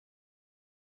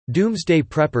Doomsday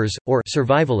Preppers, or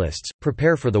Survivalists,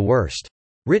 Prepare for the Worst.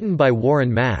 Written by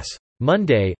Warren Mass.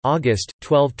 Monday, August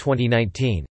 12,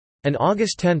 2019. An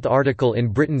August 10 article in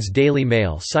Britain's Daily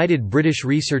Mail cited British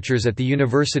researchers at the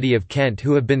University of Kent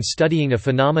who have been studying a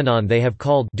phenomenon they have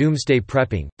called doomsday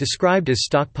prepping, described as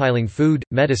stockpiling food,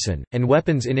 medicine, and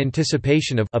weapons in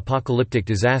anticipation of apocalyptic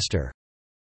disaster.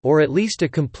 Or at least a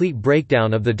complete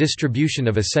breakdown of the distribution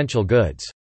of essential goods.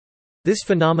 This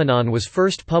phenomenon was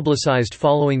first publicized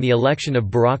following the election of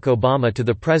Barack Obama to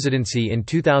the presidency in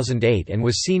 2008 and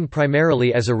was seen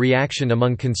primarily as a reaction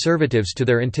among conservatives to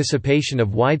their anticipation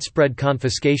of widespread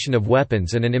confiscation of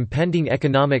weapons and an impending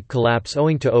economic collapse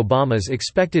owing to Obama's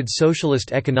expected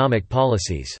socialist economic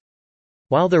policies.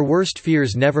 While their worst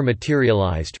fears never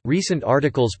materialized, recent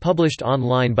articles published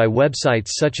online by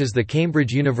websites such as the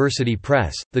Cambridge University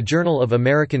Press, the Journal of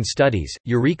American Studies,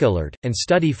 EurekAlert, and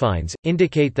StudyFinds,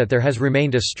 indicate that there has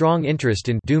remained a strong interest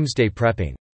in doomsday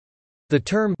prepping. The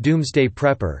term doomsday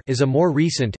prepper is a more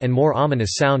recent and more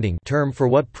ominous-sounding term for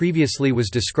what previously was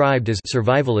described as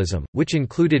survivalism, which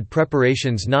included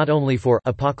preparations not only for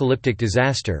apocalyptic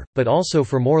disaster, but also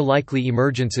for more likely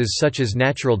emergences such as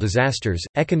natural disasters,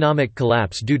 economic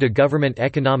collapse due to government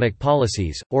economic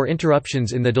policies, or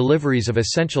interruptions in the deliveries of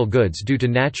essential goods due to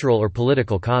natural or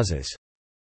political causes.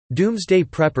 Doomsday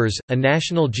Preppers, a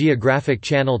National Geographic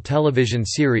Channel television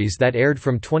series that aired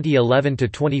from 2011 to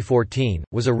 2014,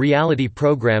 was a reality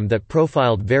program that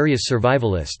profiled various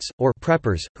survivalists, or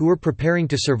preppers, who were preparing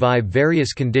to survive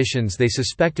various conditions they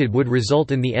suspected would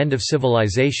result in the end of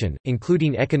civilization,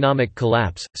 including economic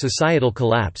collapse, societal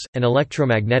collapse, and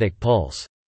electromagnetic pulse.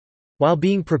 While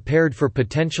being prepared for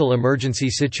potential emergency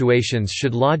situations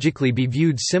should logically be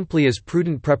viewed simply as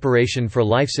prudent preparation for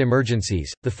life's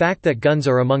emergencies, the fact that guns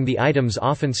are among the items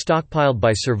often stockpiled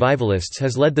by survivalists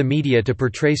has led the media to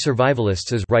portray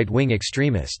survivalists as right-wing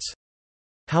extremists.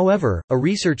 However, a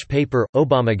research paper,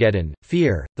 Obamageddon,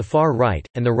 Fear, the Far Right,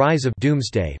 and the Rise of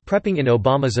Doomsday Prepping in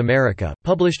Obama's America,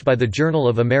 published by the Journal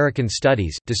of American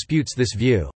Studies, disputes this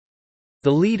view.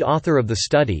 The lead author of the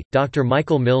study, Dr.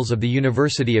 Michael Mills of the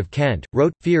University of Kent,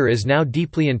 wrote, "Fear is now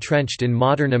deeply entrenched in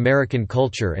modern American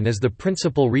culture and is the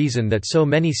principal reason that so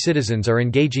many citizens are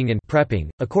engaging in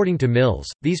prepping." According to Mills,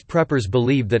 these preppers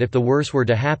believe that if the worst were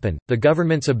to happen, the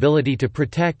government's ability to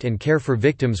protect and care for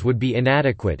victims would be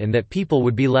inadequate and that people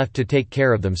would be left to take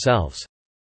care of themselves.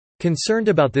 Concerned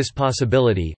about this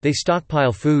possibility, they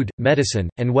stockpile food,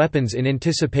 medicine, and weapons in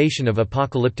anticipation of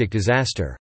apocalyptic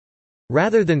disaster.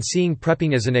 Rather than seeing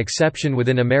prepping as an exception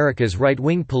within America's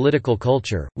right-wing political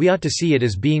culture, we ought to see it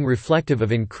as being reflective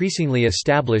of increasingly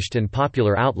established and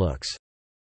popular outlooks.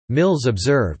 Mills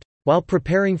observed, "While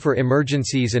preparing for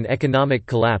emergencies and economic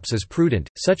collapse is prudent,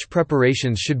 such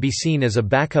preparations should be seen as a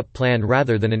backup plan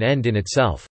rather than an end in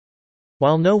itself.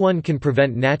 While no one can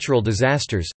prevent natural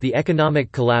disasters, the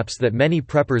economic collapse that many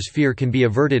preppers fear can be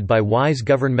averted by wise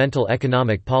governmental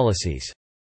economic policies."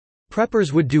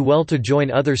 Preppers would do well to join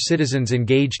other citizens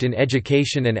engaged in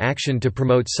education and action to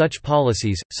promote such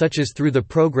policies, such as through the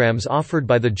programs offered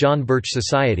by the John Birch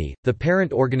Society, the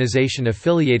parent organization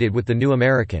affiliated with The New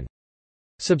American.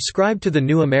 Subscribe to The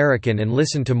New American and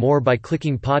listen to more by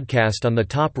clicking podcast on the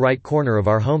top right corner of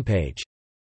our homepage.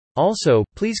 Also,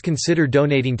 please consider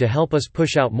donating to help us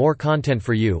push out more content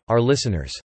for you, our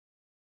listeners.